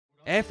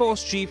Air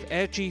Force Chief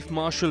Air Chief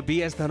Marshal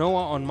B.S.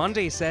 Dhanoa on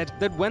Monday said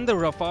that when the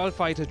Rafale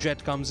fighter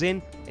jet comes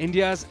in,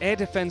 India's air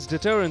defense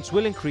deterrence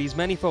will increase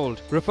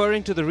manifold.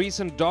 Referring to the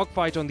recent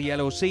dogfight on the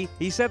LOC,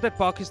 he said that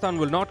Pakistan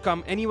will not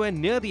come anywhere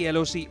near the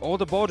LOC or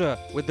the border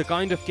with the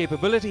kind of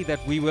capability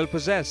that we will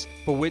possess,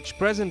 for which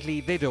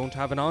presently they don't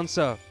have an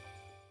answer.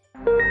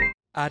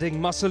 Adding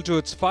muscle to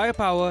its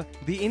firepower,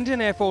 the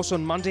Indian Air Force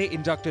on Monday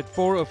inducted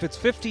 4 of its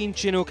 15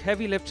 Chinook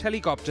heavy-lift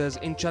helicopters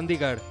in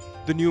Chandigarh.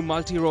 The new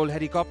multi-role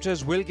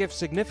helicopters will give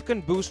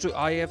significant boost to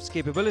IAF's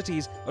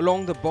capabilities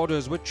along the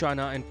borders with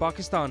China and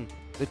Pakistan.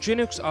 The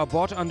Chinooks are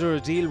bought under a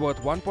deal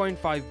worth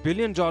 $1.5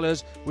 billion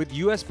with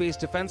US-based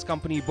defense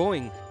company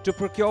Boeing to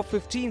procure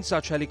 15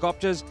 such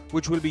helicopters,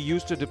 which will be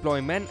used to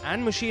deploy men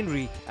and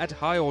machinery at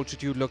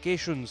high-altitude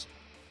locations.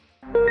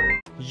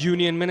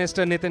 Union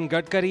Minister Nitin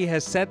Gadkari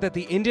has said that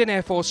the Indian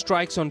Air Force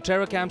strikes on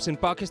terror camps in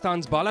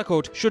Pakistan's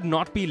Balakot should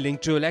not be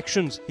linked to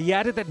elections. He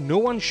added that no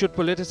one should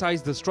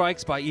politicize the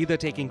strikes by either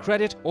taking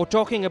credit or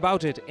talking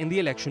about it in the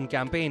election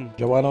campaign.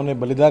 जवानों ने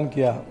बलिदान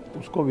किया,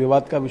 उसको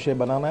विवाद का विषय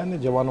बनाना है,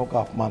 न जवानों का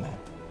अपमान है।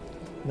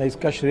 न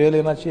इसका श्रेय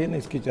लेना चाहिए, न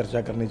इसकी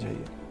चर्चा करनी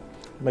चाहिए।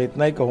 मैं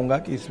इतना ही कहूँगा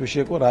कि इस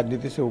विषय को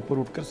राजनीति से ऊपर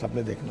उठकर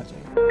सबने देखना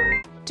चाहिए।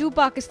 Two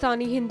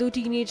Pakistani Hindu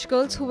teenage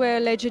girls who were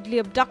allegedly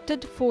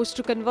abducted, forced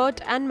to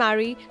convert and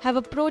marry have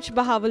approached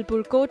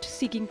Bahawalpur court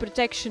seeking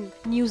protection,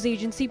 news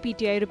agency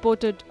PTI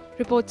reported.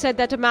 Reports said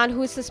that a man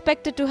who is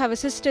suspected to have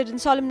assisted in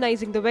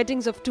solemnizing the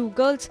weddings of two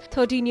girls,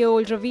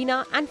 13-year-old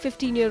Ravina and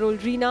 15-year-old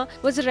Reena,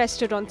 was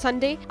arrested on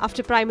Sunday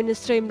after Prime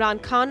Minister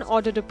Imran Khan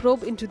ordered a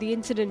probe into the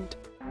incident.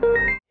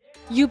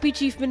 UP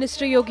Chief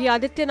Minister Yogi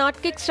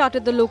Adityanath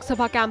kick-started the Lok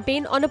Sabha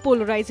campaign on a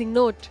polarizing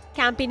note.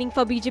 Campaigning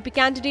for BJP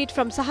candidate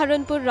from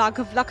Saharanpur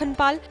Raghav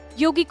Lakhanpal,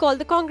 Yogi called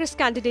the Congress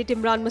candidate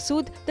Imran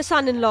Masood the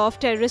son-in-law of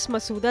terrorist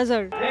Masood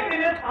Azhar.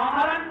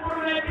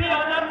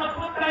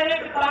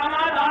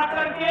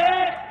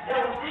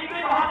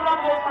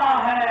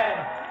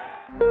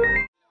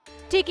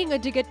 Taking a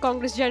dig at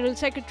Congress General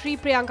Secretary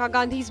Priyanka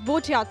Gandhi's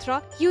boat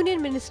yatra,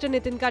 Union Minister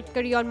Nitin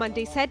Gadkari on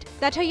Monday said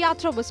that her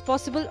yatra was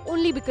possible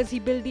only because he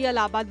built the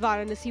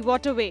Allahabad-Varanasi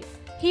waterway.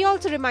 He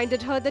also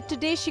reminded her that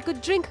today she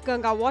could drink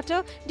Ganga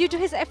water due to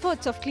his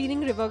efforts of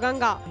cleaning river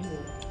Ganga.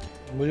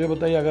 मुझे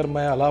बताइए, अगर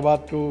मैं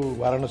Allahabad to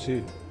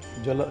Varanasi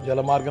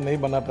जलमार्ग नहीं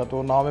बनाता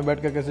तो नाव में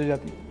बैठ कर कैसे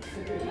जाती?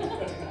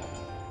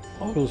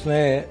 और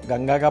उसने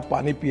गंगा का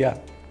पानी पिया,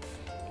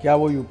 क्या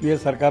वो यूपीए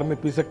सरकार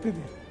में पी सकती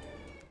थी?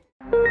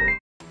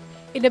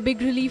 In a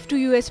big relief to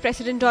US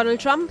President Donald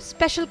Trump,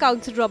 Special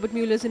Counsel Robert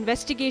Mueller's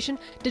investigation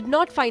did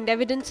not find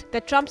evidence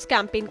that Trump's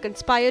campaign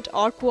conspired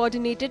or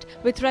coordinated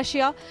with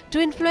Russia to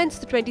influence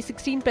the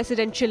 2016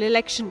 presidential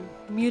election.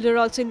 Mueller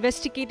also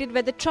investigated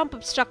whether Trump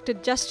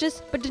obstructed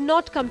justice but did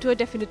not come to a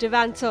definitive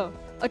answer.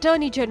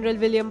 Attorney General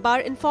William Barr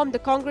informed the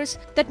Congress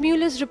that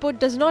Mueller's report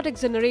does not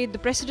exonerate the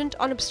president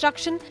on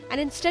obstruction and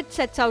instead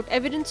sets out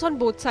evidence on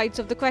both sides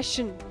of the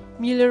question.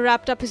 Mueller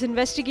wrapped up his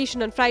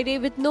investigation on Friday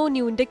with no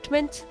new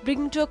indictments,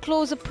 bringing to a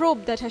close a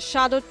probe that has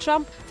shadowed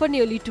Trump for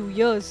nearly 2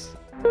 years.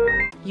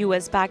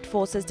 US-backed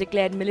forces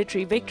declared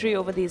military victory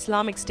over the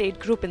Islamic State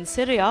group in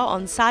Syria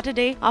on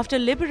Saturday after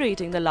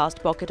liberating the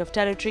last pocket of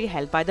territory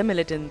held by the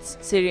militants.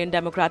 Syrian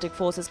Democratic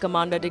Forces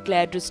commander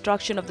declared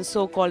destruction of the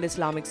so-called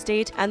Islamic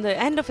State and the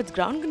end of its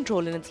ground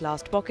control in its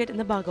last pocket in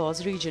the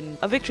Baghouz region.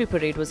 A victory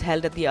parade was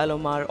held at the Al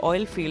Omar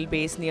oil field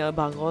base near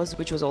Baghouz,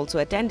 which was also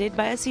attended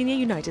by a senior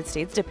United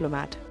States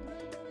diplomat.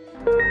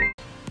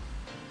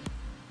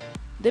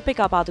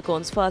 Deepika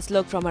Padukone's first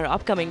look from her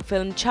upcoming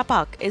film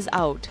Chapak is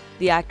out.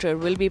 The actor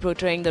will be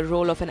portraying the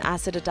role of an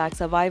acid attack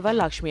survivor,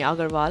 Lakshmi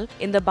Agarwal,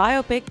 in the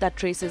biopic that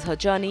traces her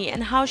journey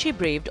and how she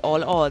braved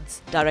all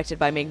odds. Directed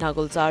by Meghna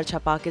Gulzar,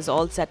 Chapak is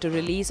all set to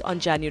release on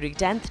January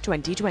 10th,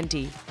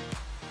 2020.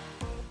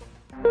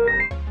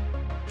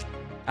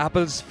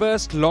 Apple's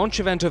first launch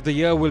event of the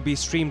year will be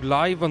streamed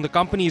live on the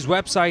company's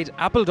website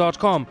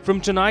apple.com from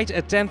tonight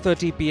at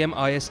 10:30 p.m.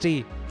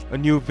 IST. A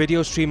new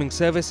video streaming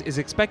service is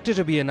expected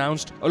to be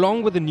announced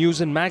along with the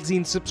news and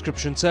magazine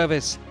subscription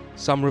service.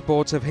 Some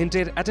reports have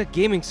hinted at a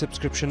gaming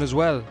subscription as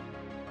well.